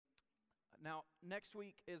Now, next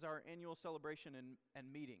week is our annual celebration and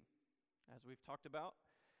meeting, as we've talked about.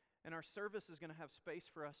 And our service is going to have space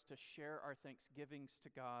for us to share our thanksgivings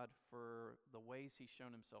to God for the ways He's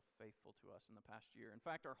shown Himself faithful to us in the past year. In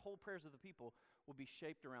fact, our whole prayers of the people will be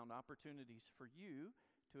shaped around opportunities for you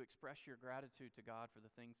to express your gratitude to God for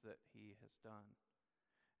the things that He has done.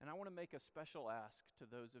 And I want to make a special ask to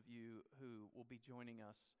those of you who will be joining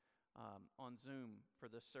us on Zoom for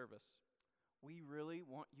this service. We really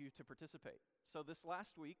want you to participate. So this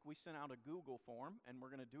last week, we sent out a Google form, and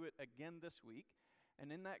we're going to do it again this week. And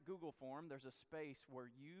in that Google form, there's a space where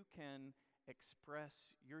you can express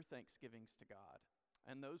your thanksgivings to God.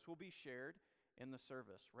 And those will be shared in the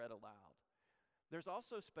service, read aloud. There's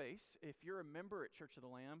also space, if you're a member at Church of the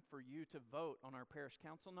Lamb, for you to vote on our parish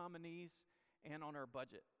council nominees and on our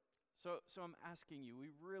budget. So I'm asking you, we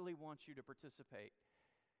really want you to participate.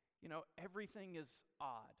 You know, everything is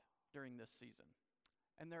odd during this season.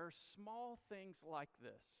 And there are small things like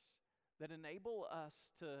this that enable us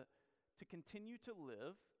to continue to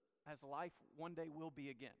live as life one day will be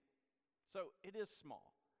again. So it is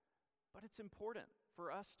small, but it's important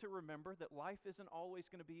for us to remember that life isn't always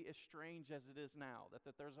going to be as strange as it is now,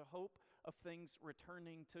 that there's a hope of things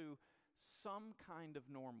returning to some kind of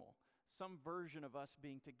normal, some version of us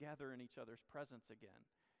being together in each other's presence again.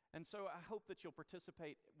 And so I hope that you'll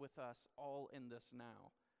participate with us all in this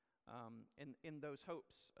now, in those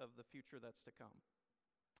hopes of the future that's to come.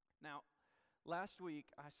 Now, last week,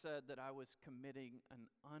 I said that I was committing an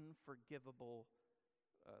unforgivable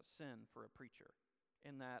sin for a preacher,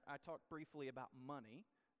 in that I talked briefly about money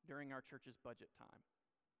during our church's budget time.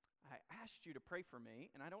 I asked you to pray for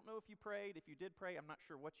me, and I don't know if you prayed. If you did pray, I'm not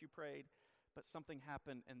sure what you prayed, but something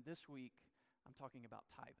happened, and this week, I'm talking about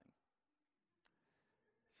tithing.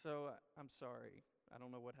 So I'm sorry. I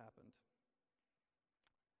don't know what happened.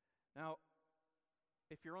 Now,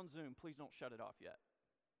 if you're on Zoom, please don't shut it off yet.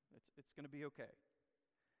 It's going to be okay.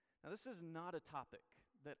 Now, this is not a topic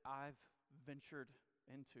that I've ventured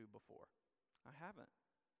into before. I haven't,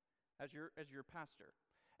 as your pastor.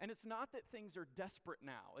 And it's not that things are desperate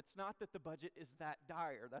now. It's not that the budget is that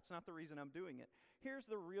dire. That's not the reason I'm doing it. Here's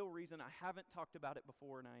the real reason I haven't talked about it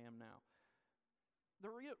before and I am now. The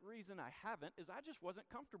real reason I haven't is I just wasn't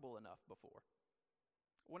comfortable enough before.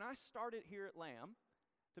 When I started here at Lamb,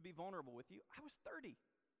 to be vulnerable with you, I was 30.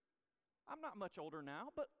 I'm not much older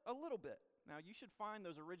now, but a little bit. Now, you should find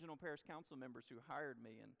those original parish council members who hired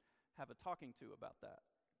me and have a talking to about that.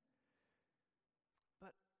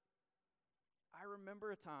 But I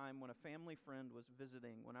remember a time when a family friend was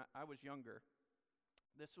visiting when I was younger.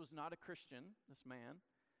 This was not a Christian, this man,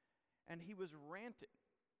 and he was ranting.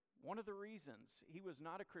 One of the reasons he was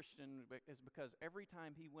not a Christian is because every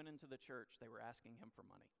time he went into the church, they were asking him for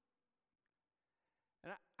money.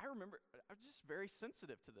 And I remember, I was just very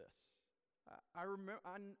sensitive to this.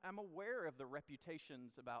 I'm aware of the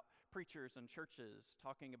reputations about preachers and churches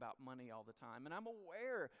talking about money all the time, and I'm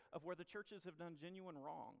aware of where the churches have done genuine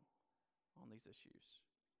wrong on these issues.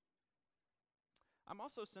 I'm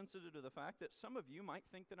also sensitive to the fact that some of you might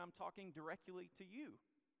think that I'm talking directly to you.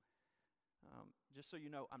 Just so you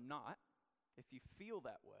know, I'm not. If you feel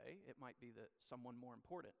that way, it might be that someone more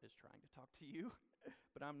important is trying to talk to you,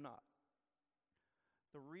 but I'm not.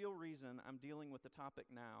 The real reason I'm dealing with the topic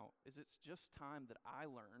now is it's just time that I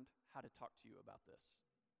learned how to talk to you about this.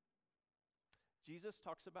 Jesus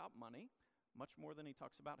talks about money much more than He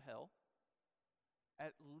talks about hell,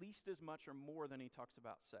 at least as much or more than He talks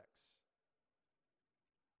about sex.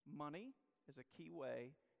 Money is a key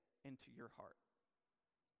way into your heart.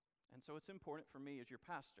 And so it's important for me as your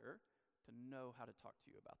pastor to know how to talk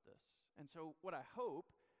to you about this. And so what I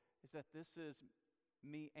hope is that this is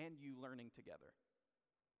me and you learning together.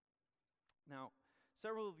 Now,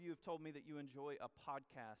 several of you have told me that you enjoy a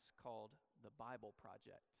podcast called The Bible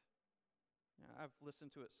Project. Now, I've listened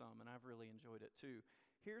to it some, and I've really enjoyed it too.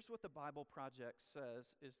 Here's what The Bible Project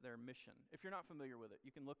says is their mission. If you're not familiar with it, you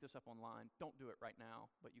can look this up online. Don't do it right now,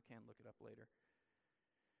 but you can look it up later.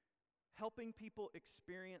 Helping people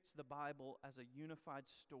experience the Bible as a unified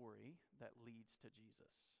story that leads to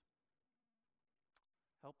Jesus.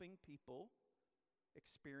 Helping people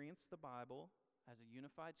experience the Bible as a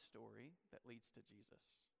unified story that leads to Jesus.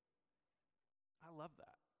 I love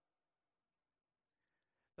that.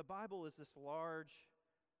 The Bible is this large,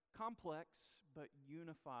 complex, but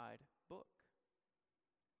unified book.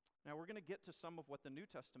 Now, we're going to get to some of what the New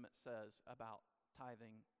Testament says about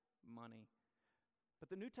tithing, money. But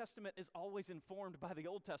the New Testament is always informed by the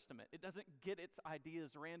Old Testament. It doesn't get its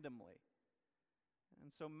ideas randomly. And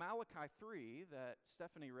so Malachi 3 that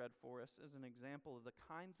Stephanie read for us is an example of the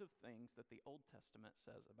kinds of things that the Old Testament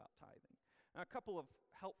says about tithing. Now, a couple of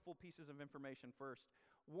helpful pieces of information first.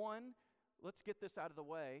 One, let's get this out of the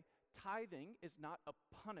way. Tithing is not a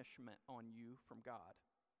punishment on you from God.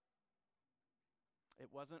 It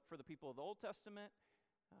wasn't for the people of the Old Testament.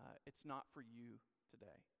 It's not for you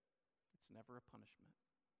today. It's never a punishment.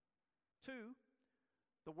 Two,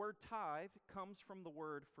 the word tithe comes from the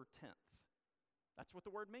word for tenth. That's what the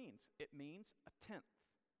word means. It means a tenth.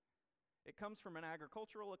 It comes from an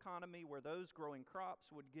agricultural economy where those growing crops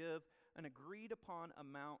would give an agreed upon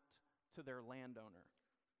amount to their landowner.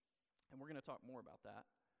 And we're going to talk more about that.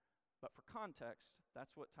 But for context,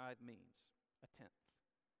 that's what tithe means, a tenth.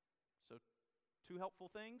 So, two helpful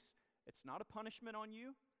things. It's not a punishment on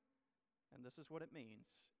you, and this is what it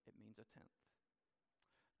means. It means a tenth.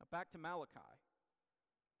 Now back to Malachi.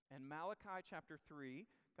 In Malachi chapter 3,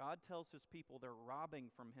 God tells his people they're robbing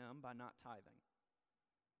from him by not tithing.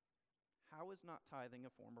 How is not tithing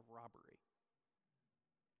a form of robbery?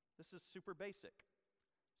 This is super basic.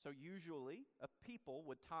 So usually, a people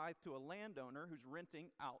would tithe to a landowner who's renting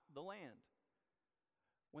out the land.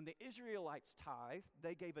 When the Israelites tithed,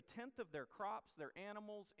 they gave a tenth of their crops, their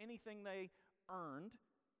animals, anything they earned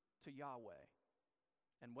to Yahweh.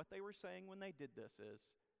 And what they were saying when they did this is,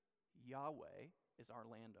 Yahweh is our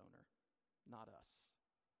landowner, not us.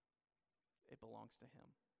 It belongs to him.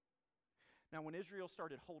 Now, when Israel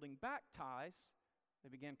started holding back tithes, they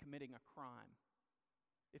began committing a crime.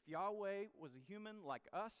 If Yahweh was a human like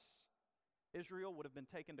us, Israel would have been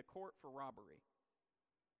taken to court for robbery.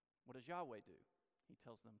 What does Yahweh do? He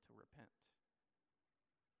tells them to repent.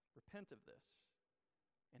 Repent of this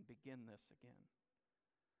and begin this again.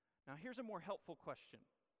 Now, here's a more helpful question.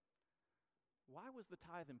 Why was the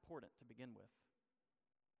tithe important to begin with?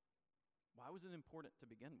 Why was it important to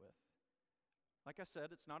begin with? Like I said,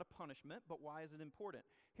 it's not a punishment, but why is it important?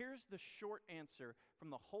 Here's the short answer from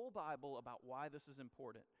the whole Bible about why this is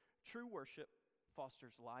important. True worship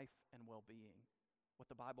fosters life and well-being, what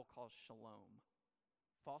the Bible calls shalom.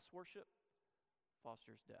 False worship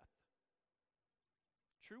fosters death.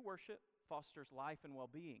 True worship fosters life and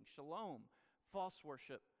well-being. Shalom. False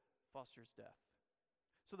worship fosters death.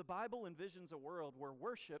 So the Bible envisions a world where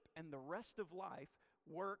worship and the rest of life,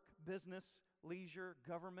 work, business, leisure,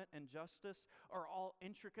 government, and justice are all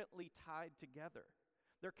intricately tied together.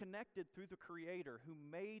 They're connected through the Creator who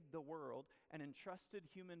made the world and entrusted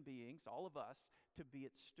human beings, all of us, to be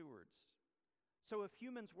its stewards. So if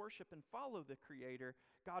humans worship and follow the Creator,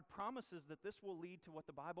 God promises that this will lead to what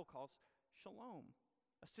the Bible calls shalom,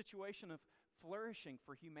 a situation of flourishing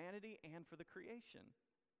for humanity and for the creation.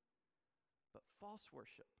 But false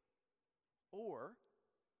worship, or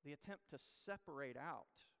the attempt to separate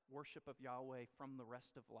out worship of Yahweh from the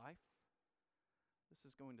rest of life, this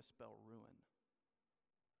is going to spell ruin.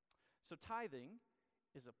 So tithing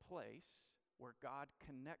is a place where God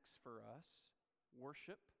connects for us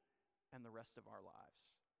worship and the rest of our lives.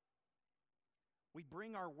 We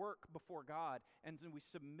bring our work before God and then we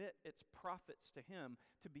submit its profits to Him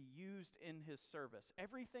to be used in His service.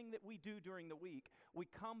 Everything that we do during the week, we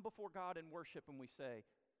come before God in worship and we say,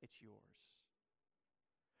 it's yours.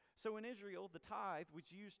 So in Israel, the tithe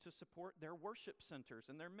was used to support their worship centers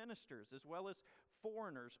and their ministers, as well as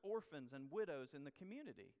foreigners, orphans, and widows in the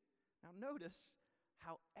community. Now notice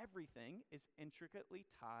how everything is intricately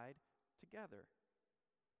tied together.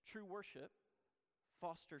 True worship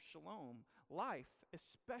fosters shalom, life,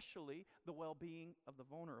 especially the well-being of the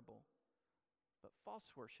vulnerable. But false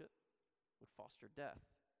worship would foster death.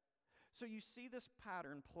 So you see this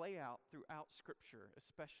pattern play out throughout Scripture,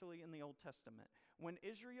 especially in the Old Testament. When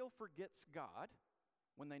Israel forgets God,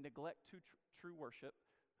 when they neglect true worship,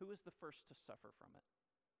 who is the first to suffer from it?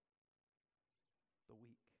 The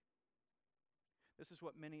weak. This is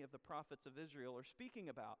what many of the prophets of Israel are speaking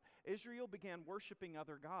about. Israel began worshiping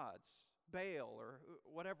other gods, Baal or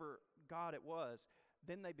whatever god it was.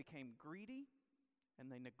 Then they became greedy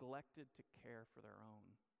and they neglected to care for their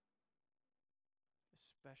own,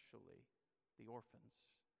 especially the orphans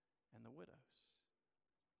and the widows.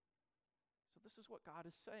 So this is what God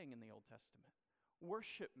is saying in the Old Testament.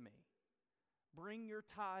 Worship me. Bring your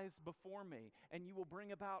tithes before me, and you will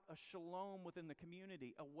bring about a shalom within the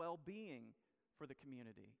community, a well-being for the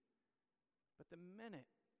community. But the minute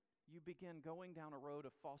you begin going down a road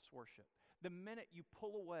of false worship, the minute you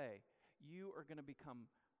pull away, you are going to become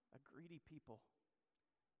a greedy people,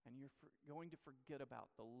 and you're going to forget about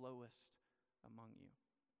the lowest among you.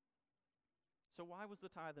 So why was the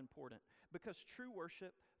tithe important? Because true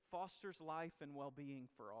worship fosters life and well-being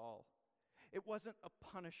for all. It wasn't a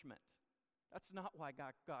punishment. That's not why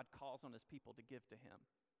God calls on His people to give to Him.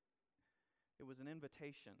 It was an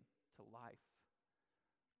invitation to life.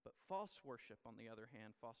 But false worship, on the other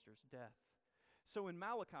hand, fosters death. So in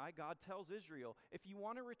Malachi, God tells Israel, if you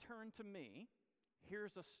want to return to me,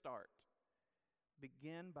 here's a start.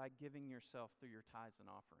 Begin by giving yourself through your tithes and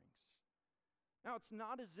offerings. Now, it's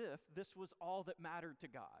not as if this was all that mattered to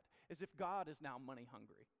God, as if God is now money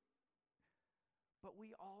hungry. But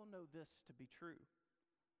we all know this to be true.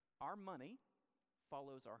 Our money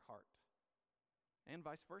follows our heart. And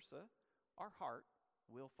vice versa, our heart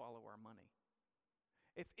will follow our money.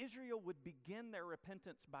 If Israel would begin their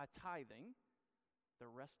repentance by tithing, the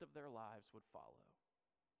rest of their lives would follow.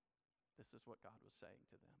 This is what God was saying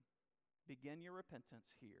to them. Begin your repentance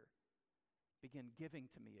here. Begin giving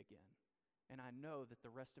to me again. And I know that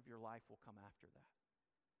the rest of your life will come after that.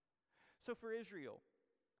 So for Israel,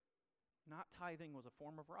 not tithing was a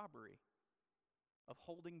form of robbery, of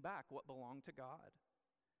holding back what belonged to God.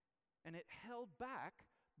 And it held back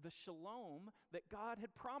the shalom that God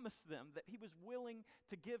had promised them, that he was willing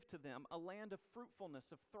to give to them, a land of fruitfulness,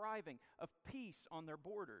 of thriving, of peace on their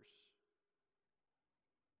borders.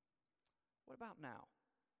 What about now?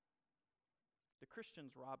 Do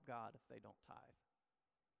Christians rob God if they don't tithe?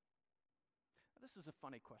 Now, this is a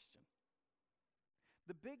funny question.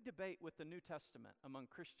 The big debate with the New Testament among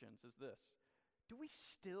Christians is this: do we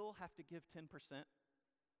still have to give 10%?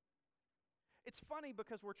 It's funny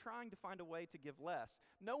because we're trying to find a way to give less.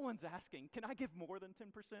 No one's asking, can I give more than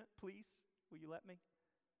 10%, please? Will you let me?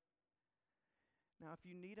 Now, if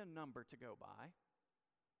you need a number to go by,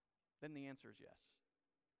 then the answer is yes,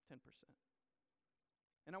 10%.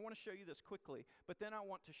 And I want to show you this quickly, but then I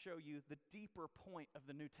want to show you the deeper point of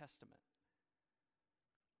the New Testament,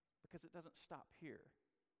 because it doesn't stop here.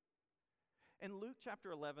 In Luke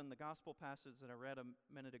chapter 11, the gospel passage that I read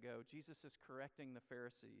a minute ago, Jesus is correcting the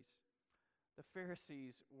Pharisees. The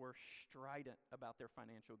Pharisees were strident about their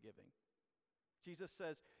financial giving. Jesus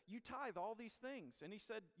says, you tithe all these things. And he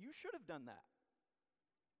said, you should have done that.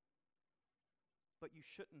 But you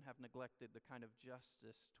shouldn't have neglected the kind of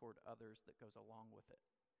justice toward others that goes along with it.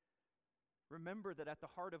 Remember that at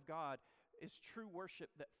the heart of God is true worship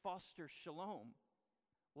that fosters shalom,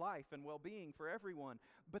 life and well-being for everyone.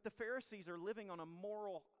 But the Pharisees are living on a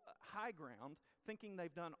moral high ground, thinking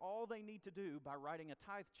they've done all they need to do by writing a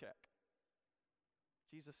tithe check.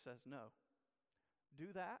 Jesus says, no.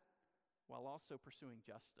 Do that while also pursuing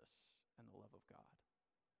justice and the love of God.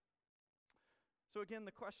 So again,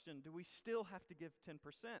 the question, do we still have to give 10%?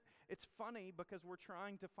 It's funny because we're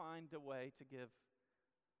trying to find a way to give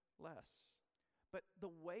less. But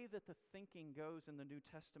the way that the thinking goes in the New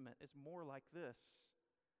Testament is more like this.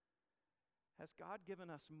 Has God given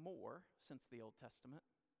us more since the Old Testament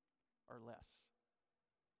or less?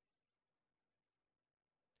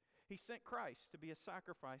 He sent Christ to be a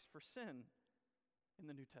sacrifice for sin in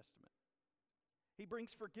the New Testament. He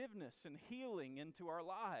brings forgiveness and healing into our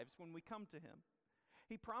lives when we come to him.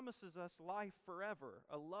 He promises us life forever,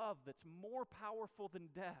 a love that's more powerful than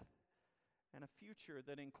death, and a future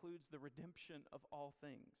that includes the redemption of all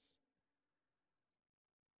things.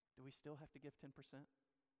 Do we still have to give 10%?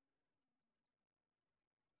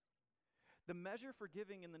 The measure for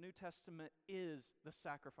giving in the New Testament is the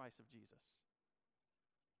sacrifice of Jesus.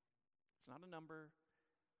 It's not a number,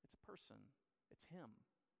 it's a person, it's him.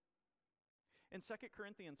 In 2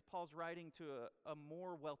 Corinthians, Paul's writing to a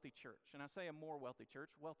more wealthy church. And I say a more wealthy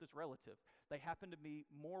church, wealth is relative. They happen to be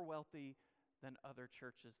more wealthy than other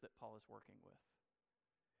churches that Paul is working with.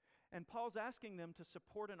 And Paul's asking them to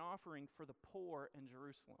support an offering for the poor in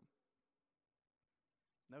Jerusalem.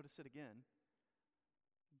 Notice it again.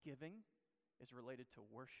 Giving is related to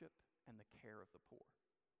worship and the care of the poor.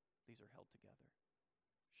 These are held together.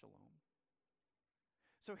 Shalom.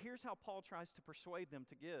 So here's how Paul tries to persuade them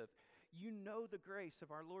to give. You know the grace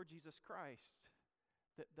of our Lord Jesus Christ,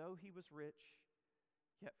 that though he was rich,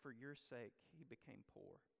 yet for your sake he became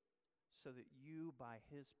poor, so that you by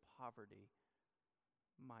his poverty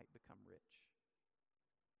might become rich.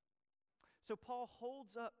 So Paul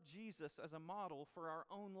holds up Jesus as a model for our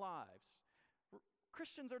own lives.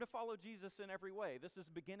 Christians are to follow Jesus in every way. This is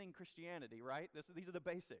beginning Christianity, right? These are the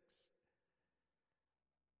basics.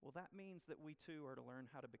 Well, that means that we too are to learn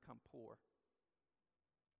how to become poor,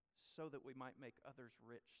 so that we might make others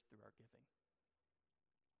rich through our giving.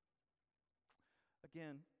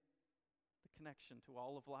 Again, the connection to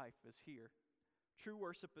all of life is here. True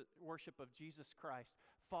worship of Jesus Christ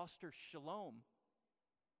fosters shalom,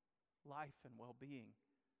 life and well-being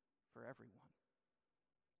for everyone.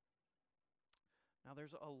 Now,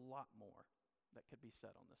 there's a lot more that could be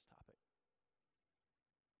said on this topic.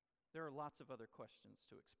 There are lots of other questions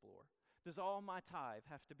to explore. Does all my tithe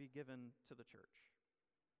have to be given to the church?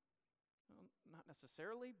 Well, not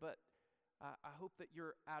necessarily, but I hope that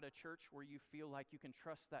you're at a church where you feel like you can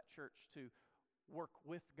trust that church to work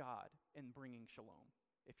with God in bringing shalom.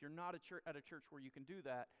 If you're not at a church where you can do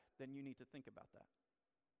that, then you need to think about that.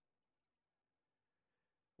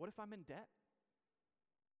 What if I'm in debt?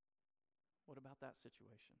 What about that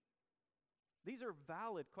situation? These are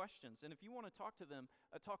valid questions, and if you want to talk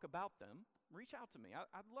about them, reach out to me.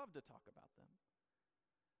 I'd love to talk about them.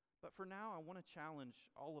 But for now, I want to challenge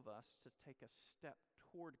all of us to take a step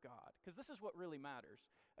toward God, because this is what really matters.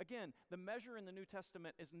 Again, the measure in the New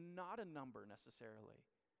Testament is not a number necessarily.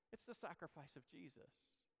 It's the sacrifice of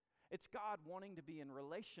Jesus. It's God wanting to be in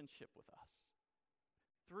relationship with us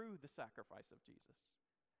through the sacrifice of Jesus.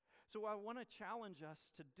 So what I want to challenge us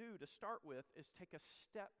to do to start with is take a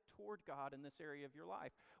step toward God in this area of your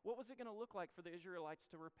life. What was it going to look like for the Israelites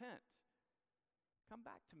to repent? Come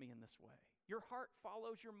back to me in this way. Your heart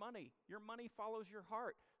follows your money. Your money follows your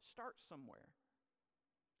heart. Start somewhere.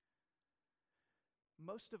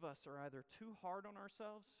 Most of us are either too hard on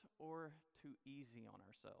ourselves or too easy on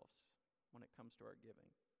ourselves when it comes to our giving.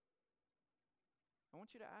 I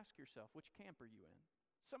want you to ask yourself, which camp are you in?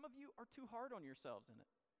 Some of you are too hard on yourselves in it.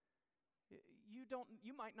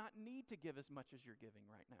 You might not need to give as much as you're giving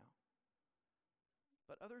right now.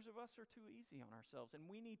 But others of us are too easy on ourselves, and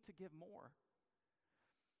we need to give more.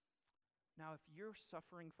 Now, if you're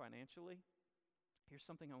suffering financially, here's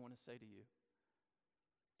something I want to say to you.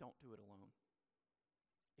 Don't do it alone.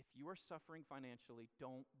 If you are suffering financially,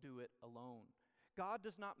 don't do it alone. God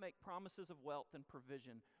does not make promises of wealth and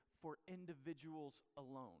provision for individuals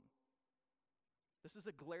alone. This is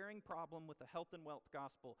a glaring problem with the health and wealth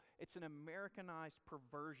gospel. It's an Americanized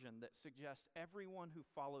perversion that suggests everyone who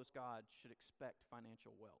follows God should expect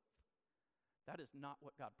financial wealth. That is not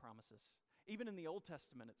what God promises. Even in the Old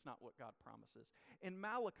Testament, it's not what God promises. In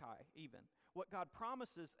Malachi, even, what God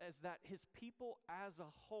promises is that his people as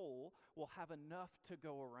a whole will have enough to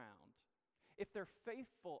go around. If they're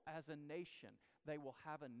faithful as a nation, they will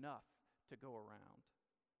have enough to go around.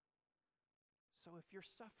 So if you're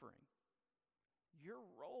suffering, your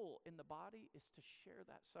role in the body is to share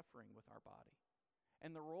that suffering with our body.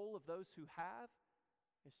 And the role of those who have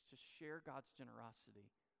is to share God's generosity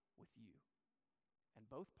with you. And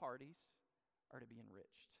both parties are to be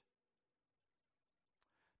enriched.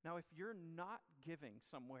 Now, if you're not giving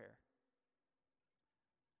somewhere,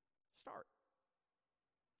 start.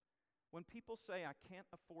 When people say, I can't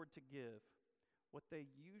afford to give, what they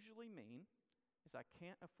usually mean is I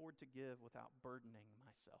can't afford to give without burdening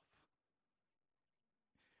myself.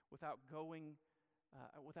 Without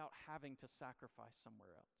having to sacrifice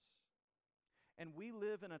somewhere else. And we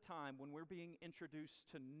live in a time when we're being introduced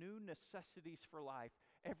to new necessities for life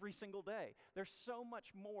every single day. There's so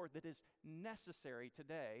much more that is necessary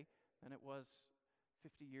today than it was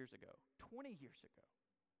 50 years ago, 20 years ago.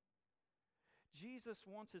 Jesus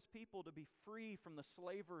wants his people to be free from the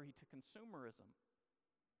slavery to consumerism.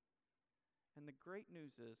 And the great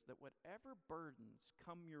news is that whatever burdens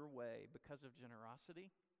come your way because of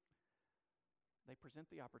generosity, they present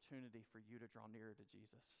the opportunity for you to draw nearer to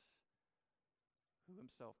Jesus, who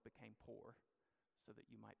himself became poor so that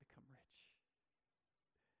you might become rich.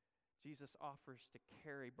 Jesus offers to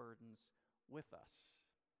carry burdens with us.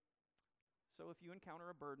 So if you encounter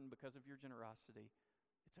a burden because of your generosity,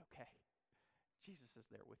 it's okay. Jesus is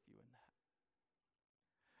there with you in that.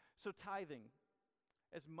 So tithing,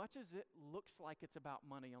 as much as it looks like it's about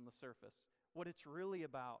money on the surface, what it's really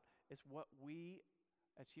about is what we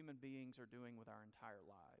as human beings are doing with our entire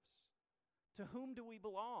lives. To whom do we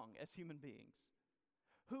belong as human beings?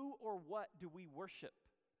 Who or what do we worship?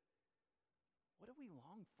 What do we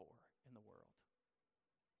long for in the world?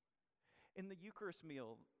 In the Eucharist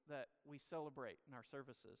meal that we celebrate in our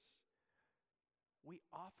services, we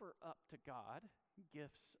offer up to God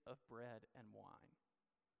gifts of bread and wine.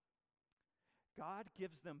 God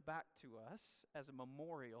gives them back to us as a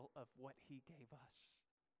memorial of what he gave us,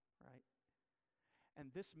 right? And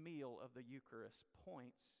this meal of the Eucharist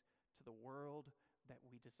points to the world that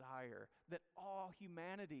we desire, that all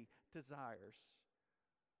humanity desires,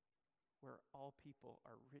 where all people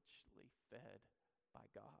are richly fed by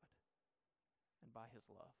God and by his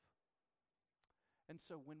love. And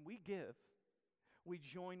so when we give, we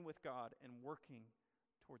join with God in working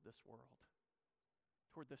toward this world,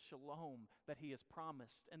 toward the shalom that he has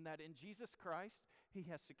promised, and that in Jesus Christ he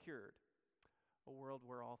has secured a world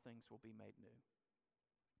where all things will be made new.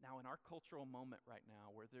 Now, in our cultural moment right now,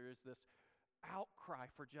 where there is this outcry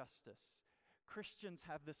for justice, Christians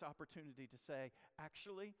have this opportunity to say,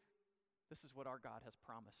 actually, this is what our God has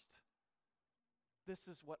promised. This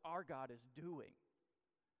is what our God is doing.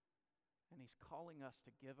 And he's calling us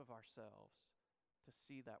to give of ourselves to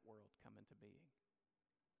see that world come into being.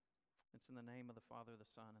 It's in the name of the Father,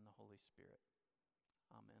 the Son, and the Holy Spirit.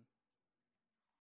 Amen.